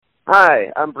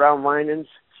Hi, I'm Bram Wijnands,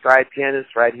 stride pianist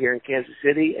right here in Kansas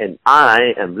City, and I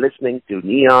am listening to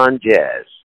Neon Jazz.